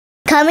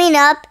Coming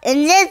up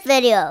in this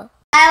video.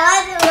 I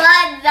want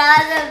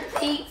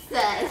 1,000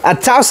 pizzas.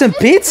 1,000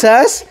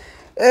 pizzas?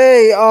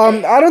 Hey,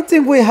 I don't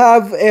think we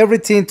have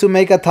everything to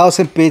make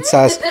 1,000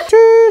 pizzas.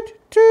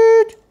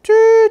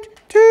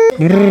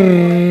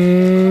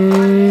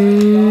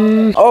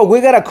 Oh,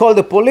 we gotta call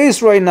the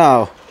police right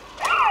now.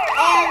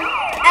 And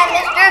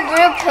Mr.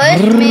 Group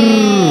pushed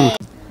me.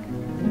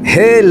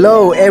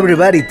 Hello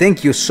everybody,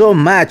 thank you so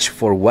much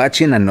for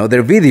watching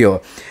another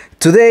video.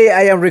 Today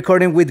I am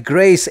recording with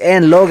Grace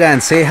and Logan.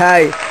 Say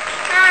hi.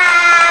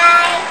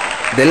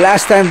 Hi. The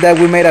last time that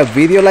we made a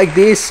video like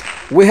this,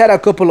 we had a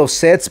couple of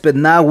sets, but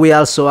now we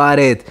also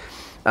added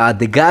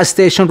the gas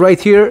station right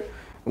here.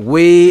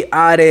 We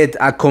added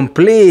a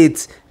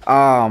complete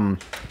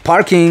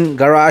parking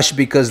garage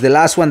because the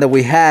last one that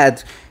we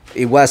had,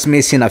 it was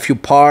missing a few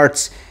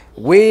parts.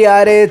 We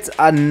added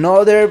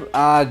another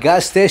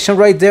gas station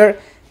right there,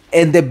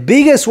 and the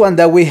biggest one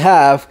that we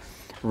have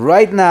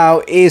right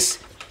now is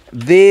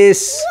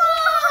this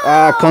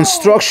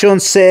construction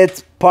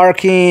set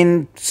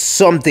parking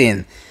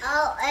something.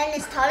 Oh, and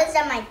it's taller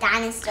than my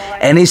dinosaur.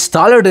 And it's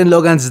taller than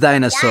Logan's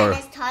dinosaur. Yeah,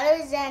 and it's taller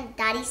than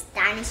Daddy's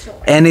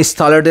dinosaur. And it's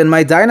taller than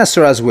my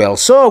dinosaur as well.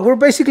 So we're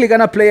basically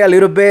gonna play a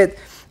little bit.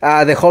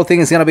 The whole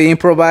thing is gonna be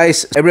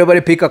improvised. Everybody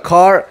pick a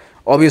car.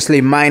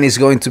 Obviously mine is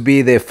going to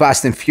be the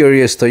Fast and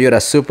Furious Toyota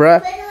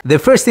Supra. The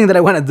first thing that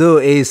I wanna do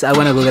is I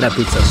wanna go get a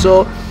pizza.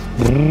 So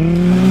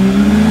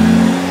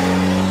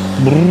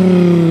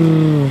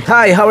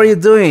hi, how are you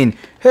doing?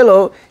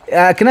 Hello,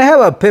 can I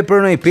have a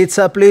pepperoni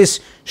pizza, please?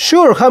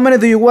 Sure, how many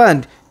do you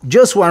want?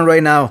 Just one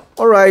right now.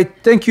 All right,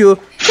 thank you.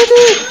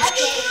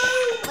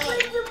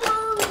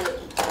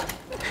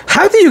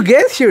 How do you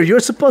get here?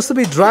 You're supposed to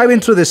be driving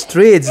through the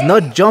streets,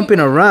 not jumping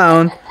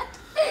around.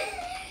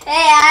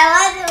 Hey, I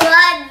want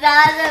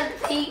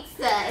 1,000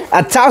 pizzas.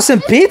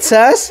 1,000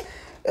 pizzas?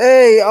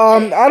 Hey,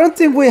 I don't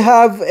think we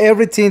have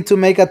everything to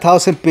make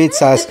 1,000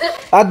 pizzas.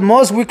 At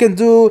most, we can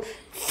do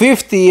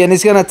 50, and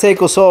it's gonna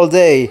take us all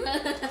day.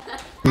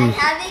 I'm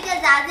having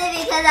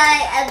because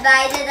I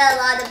invited a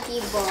lot of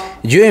people.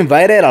 You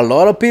invited a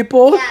lot of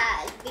people? Yeah,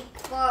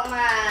 for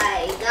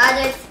my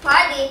daughter's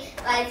party.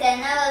 My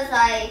Santa was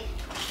like,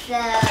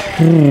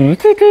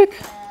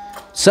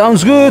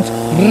 Sounds good.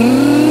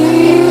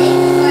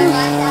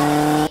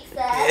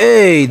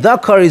 Hey,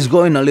 that car is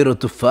going a little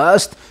too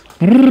fast.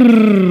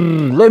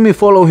 Let me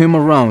follow him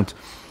around.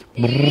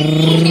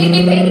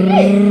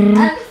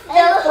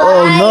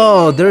 Oh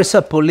no, there's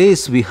a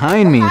police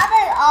behind me.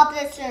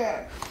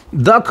 officer.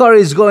 That car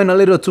is going a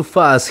little too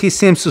fast. He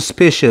seems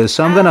suspicious,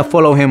 so I'm gonna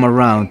follow him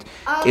around.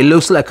 It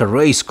looks like a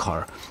race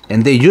car,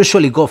 and they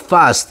usually go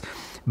fast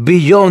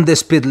beyond the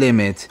speed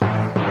limit.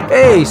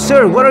 Hey,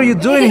 sir, what are you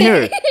doing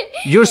here?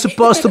 You're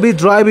supposed to be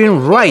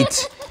driving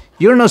right.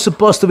 You're not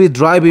supposed to be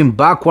driving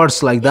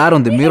backwards like that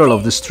on the middle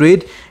of the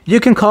street. You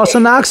can cause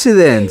an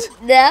accident.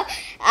 No,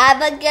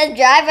 I'm a good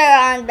driver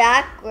on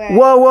backwards.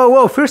 Whoa, whoa,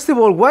 whoa. First of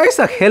all, why is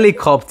a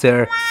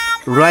helicopter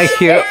right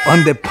here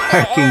on the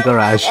parking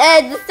garage?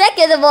 And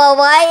second of all,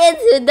 why is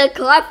the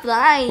car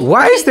flying?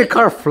 Why is the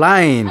car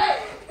flying?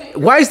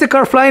 Why is the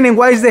car flying and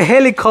why is the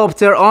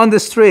helicopter on the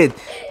street?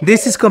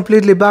 This is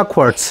completely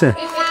backwards.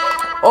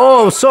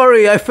 Oh,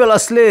 sorry, I fell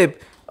asleep.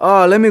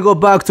 Let me go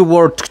back to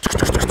work.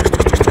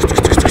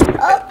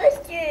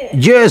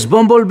 Yes,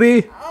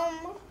 Bumblebee.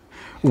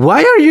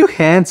 Why are your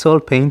hands all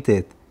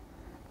painted?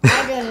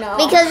 I don't know.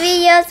 Because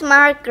we use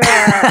marker.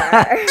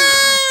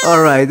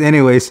 All right.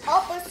 Anyways.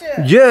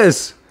 Officer.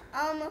 Yes.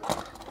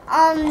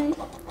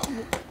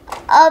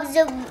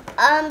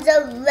 The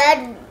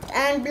red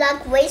and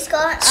black race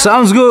car.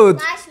 Sounds good.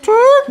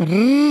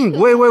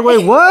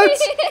 Wait. What?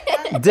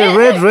 The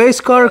red race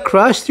car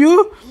crashed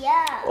you?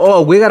 Yeah.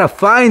 Oh, we gotta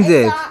find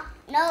it.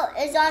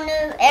 It's on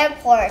the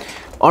airport.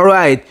 All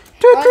right.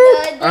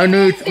 I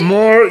need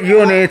more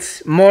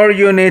units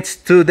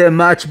to the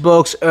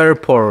Matchbox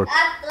airport.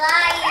 I'm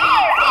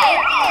flying.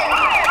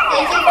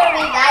 Thank you for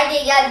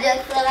reminding. I'm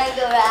just flying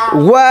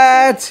around.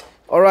 What?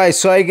 All right,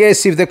 so I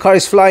guess if the car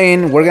is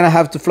flying, we're gonna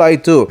have to fly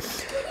too.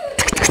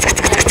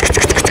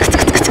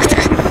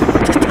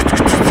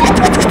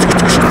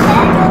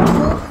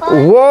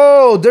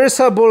 Whoa, there's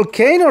a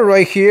volcano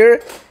right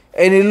here,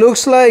 and it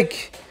looks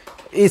like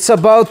it's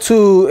about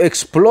to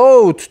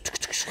explode.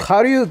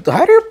 How do you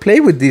play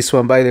with this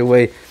one, by the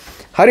way?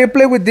 How do you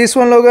play with this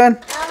one, Logan?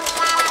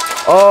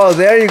 Oh,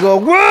 there you go.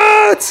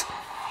 What?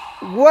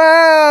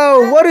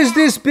 Wow, what is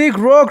this big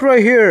rock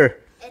right here?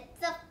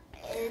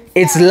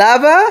 It's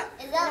lava?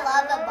 It's a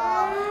lava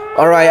ball.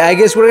 All right, I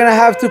guess we're gonna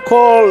have to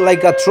call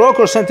like a truck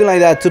or something like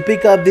that to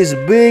pick up this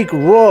big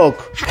rock.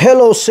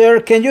 Hello, sir.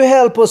 Can you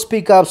help us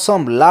pick up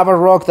some lava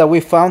rock that we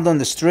found on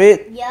the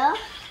street? Yeah.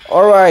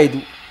 All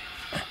right.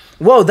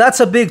 Whoa, that's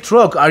a big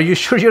truck. Are you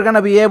sure you're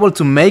gonna be able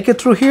to make it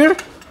through here?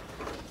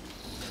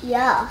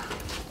 Yeah.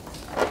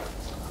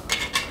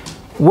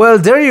 Well,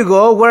 there you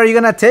go. Where are you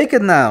gonna take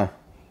it now?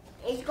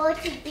 It's going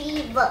to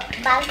be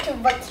back to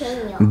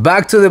volcano.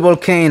 Back to the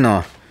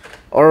volcano.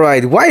 All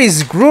right. Why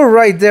is Gru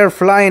right there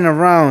flying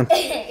around?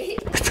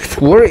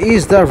 Where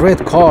is that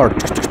red car?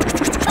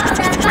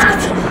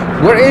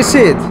 Where is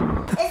it? It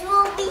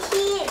will be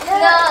here.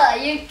 No,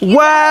 you can't.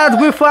 What?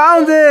 We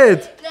found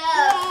it. No.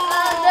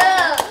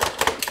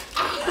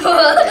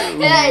 Oh,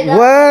 no.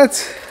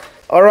 What?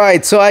 All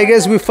right, so I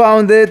guess we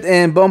found it,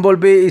 and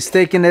Bumblebee is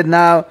taking it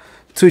now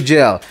to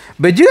jail.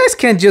 But you guys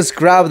can't just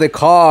grab the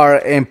car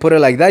and put it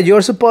like that.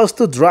 You're supposed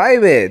to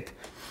drive it.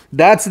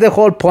 That's the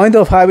whole point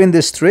of having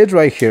the street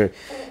right here,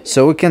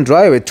 so we can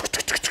drive it. I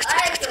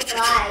like to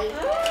fly.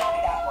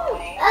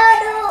 Oh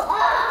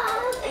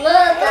no!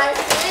 Look, I'm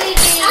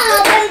sleeping.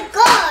 Oh my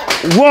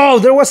God! Whoa,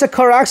 there was a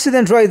car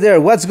accident right there.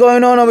 What's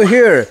going on over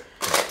here?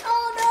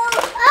 Oh no!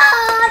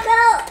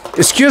 Oh no!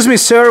 Excuse me,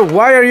 sir.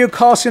 Why are you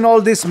causing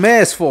all this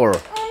mess for?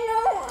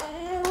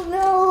 Oh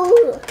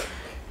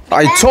no!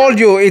 I told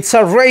you, it's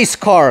a race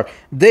car.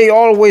 They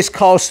always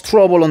cause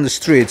trouble on the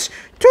streets.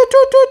 Toot,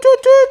 toot, toot,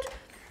 toot, toot.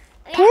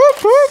 Toot,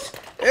 toot.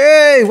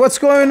 Hey, what's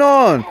going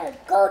on?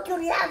 Go to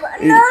lava.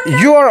 No,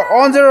 You are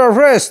under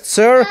arrest,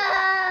 sir.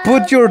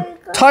 Put your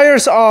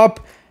tires up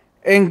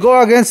and go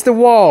against the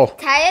wall.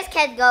 Tires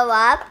can't go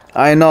up.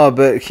 I know,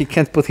 but he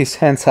can't put his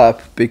hands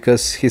up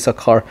because he's a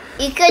car.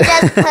 You could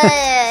just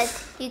put.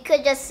 You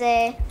could just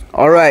say.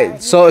 All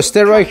right, so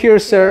stay right here,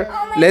 sir.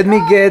 Let me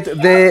get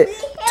the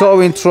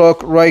towing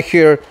truck right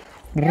here.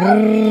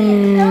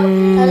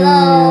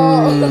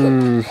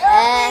 Hello.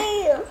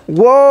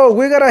 Whoa,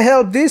 we gotta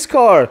help this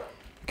car.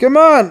 Come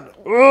on.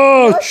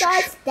 Oh.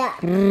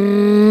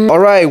 All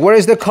right, where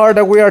is the car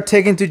that we are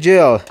taking to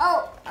jail?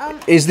 Oh,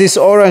 Is this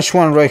orange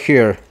one right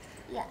here?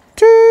 yeah.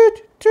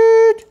 Toot,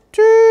 toot,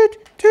 toot,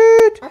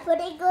 toot. I put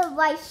it go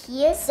right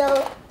here,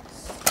 so.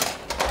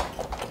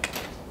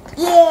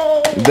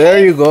 Yay!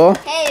 There you go.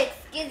 Hey,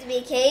 excuse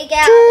me, can you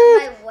get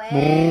out of my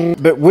way?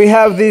 But we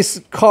have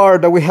this car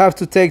that we have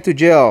to take to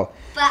jail.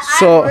 But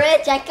So- I'm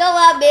rich. I could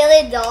want $1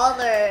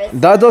 million.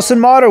 That doesn't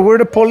matter. We're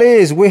the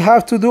police. We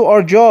have to do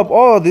our job.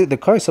 Oh, the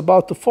car is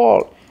about to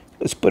fall.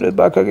 Let's put it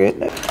back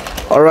again.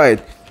 All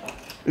right.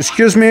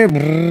 Excuse me.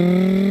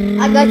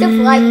 I'm going to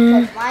fly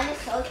because mine is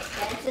so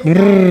expensive.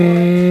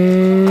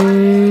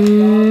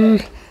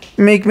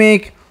 Meek,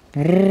 meek.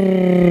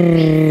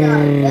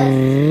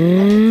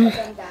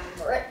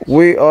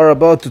 We are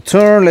about to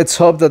turn. Let's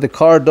hope that the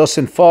car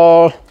doesn't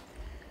fall. Hey,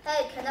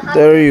 can I have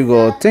There you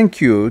go. Thank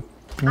you.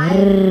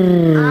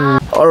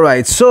 All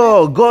right.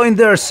 So go in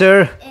there,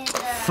 sir.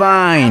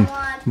 Fine.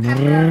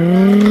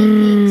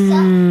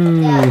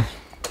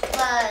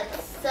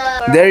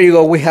 There you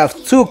go. We have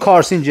 2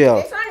 cars in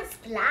jail. This one is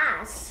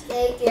glass.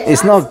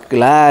 It's not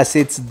glass.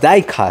 It's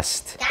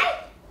diecast.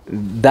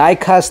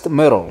 Diecast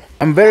metal.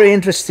 I'm very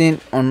interested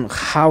on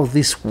how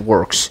this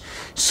works.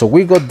 So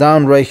we go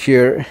down right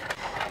here.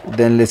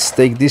 Then let's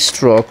take this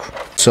truck.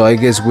 So I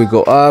guess we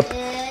go up.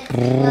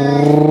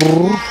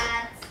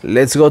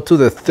 Let's go to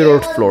the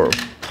 3rd floor.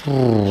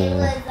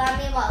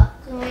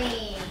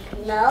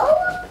 No,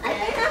 I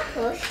cannot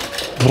push.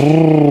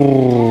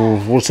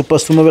 We're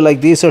supposed to move it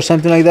like this or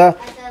something like that.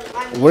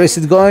 Where is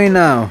it going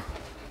now?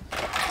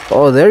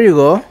 Oh, there you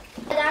go. I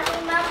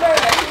don't remember.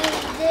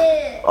 He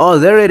did. Oh,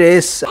 there it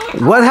is.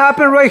 What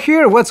happened right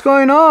here? What's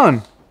going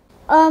on?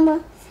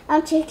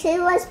 Chicky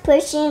was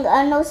pushing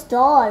Arnold's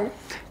doll.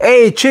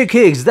 Hey, Chick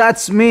Hicks,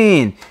 that's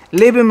mean.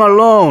 Leave him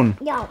alone.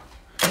 Yeah.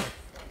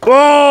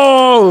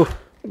 Oh,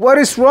 what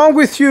is wrong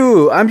with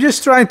you? I'm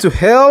just trying to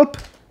help.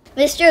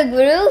 Mr.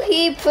 Gru,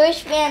 he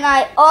pushed me and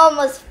I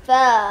almost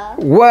fell.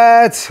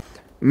 What?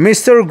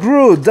 Mr.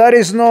 Groot, that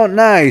is not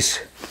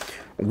nice.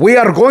 We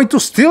are going to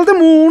steal the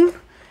moon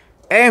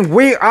and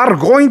we are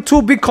going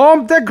to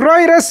become the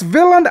greatest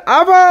villain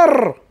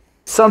ever.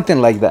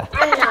 Something like that.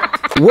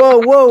 Whoa,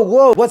 whoa,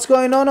 whoa. What's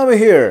going on over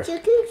here?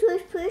 Chicky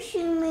was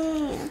pushing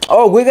me.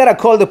 Oh, we gotta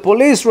call the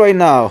police right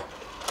now.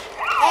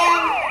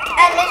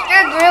 And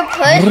Mr. Gru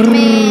pushed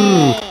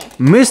me.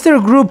 Mr.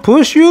 Groot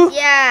push you?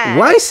 Yeah.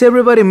 Why is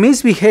everybody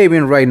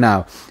misbehaving right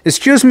now?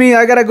 Excuse me,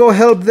 I gotta go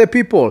help the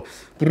people.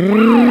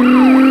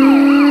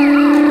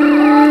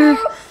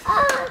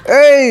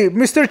 Hey,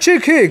 Mr.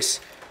 Chick Hicks.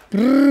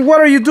 What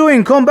are you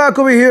doing? Come back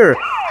over here.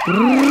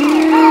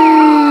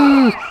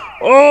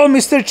 Oh,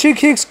 Mr. Chick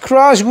Hicks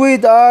crashed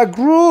with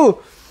Gru.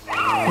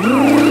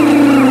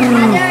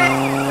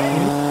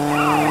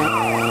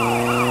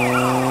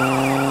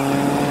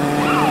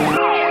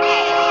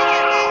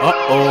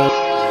 Uh-oh.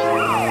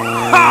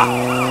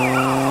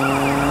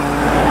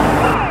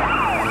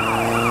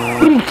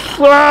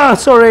 Ah,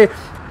 sorry.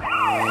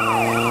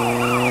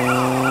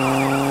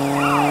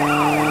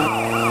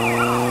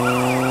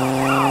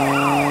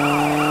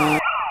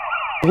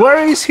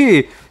 Where is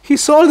he?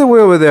 He's all the way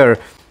over there.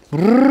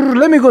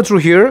 Let me go through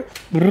here.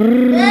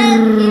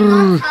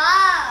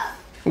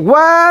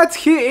 What?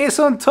 He is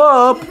on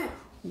top.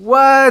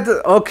 What?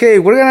 Okay,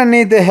 we're gonna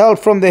need the help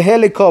from the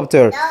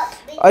helicopter.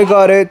 I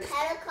got it.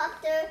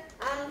 Helicopter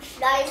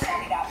flies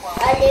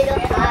a little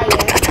higher.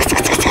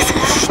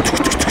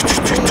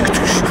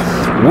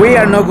 We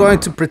are not going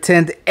to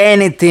pretend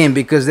anything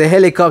because the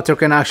helicopter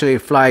can actually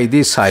fly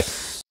this high.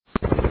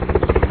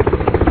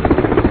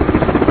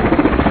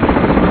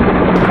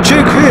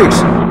 Chick Hicks,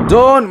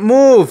 don't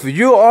move.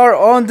 You are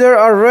under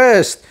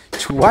arrest.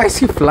 Why is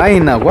he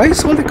flying now? Why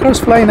is all the cars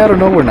flying out of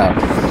nowhere now?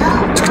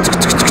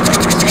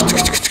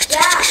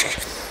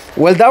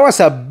 Well, that was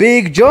a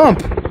big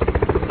jump.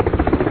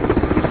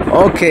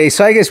 Okay,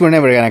 so I guess we're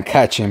never gonna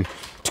catch him.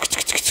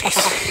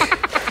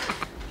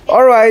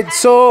 Alright,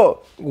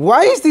 so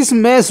why is this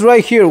mess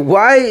right here?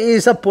 Why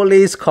is a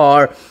police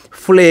car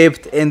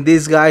flipped and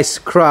this guy's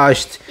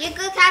crushed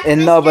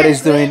and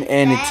nobody's doing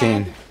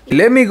anything?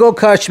 Let me go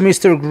catch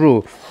Mr.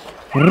 Gru.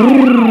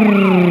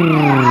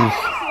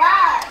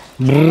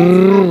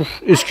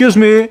 Excuse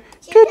me.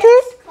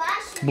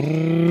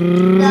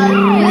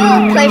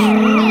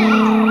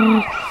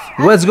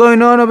 What's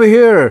going on over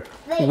here?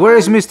 Where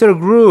is Mr.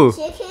 Gru?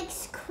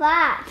 Chicken's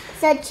crash.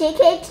 So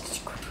chicken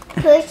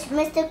pushed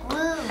Mr.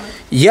 Gru.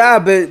 Yeah,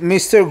 but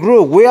Mr.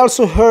 Gru, we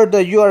also heard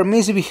that you are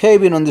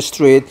misbehaving on the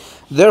street.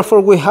 Therefore,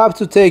 we have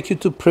to take you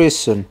to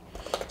prison.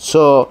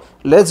 So,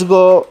 let's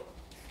go.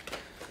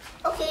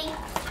 Okay.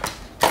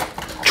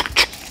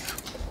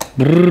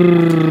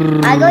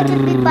 I'm going to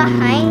be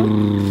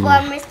behind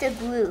for Mr.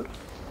 Gru.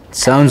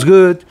 Sounds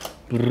good.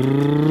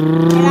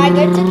 And I'm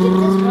going to keep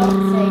this road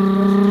safe.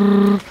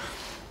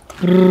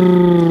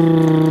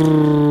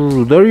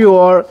 There you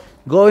are.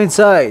 Go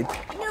inside.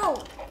 No.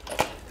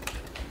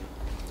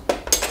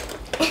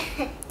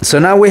 So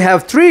now we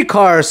have 3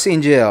 cars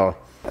in jail.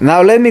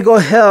 Now let me go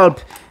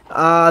help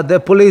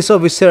the police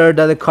officer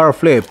that the car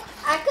flipped.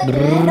 I could do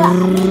it.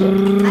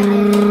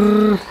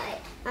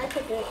 I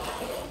could do it.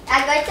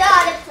 I got to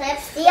all the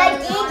clips. See, I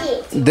did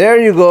it. There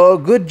you go.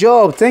 Good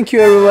job. Thank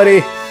you,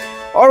 everybody.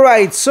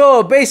 Alright,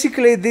 so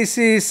basically this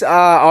is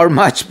our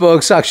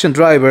Matchbox Action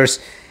Drivers.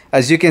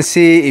 As you can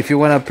see, if you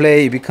want to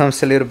play, it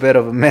becomes a little bit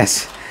of a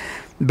mess.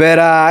 But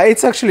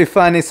it's actually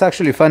fun. It's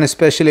actually fun,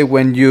 especially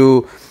when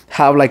you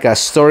have like a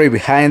story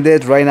behind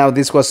it. Right now,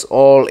 this was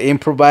all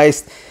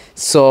improvised.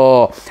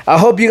 So I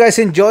hope you guys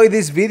enjoyed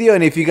this video.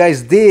 And if you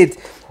guys did,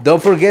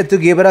 don't forget to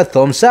give it a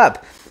thumbs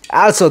up.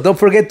 Also, don't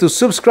forget to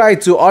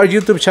subscribe to our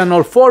YouTube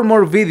channel for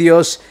more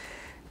videos.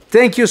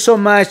 Thank you so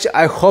much.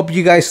 I hope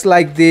you guys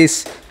like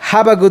this.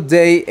 Have a good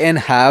day and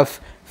have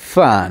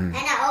fun. And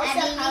I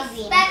also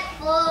be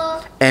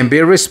respectful. And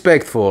be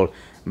respectful.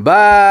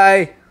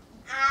 Bye.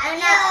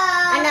 And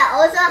I'm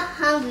also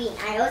hungry.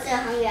 I'm also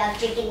hungry of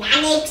chicken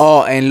nuggets.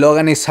 Oh, and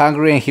Logan is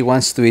hungry and he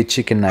wants to eat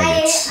chicken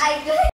nuggets. I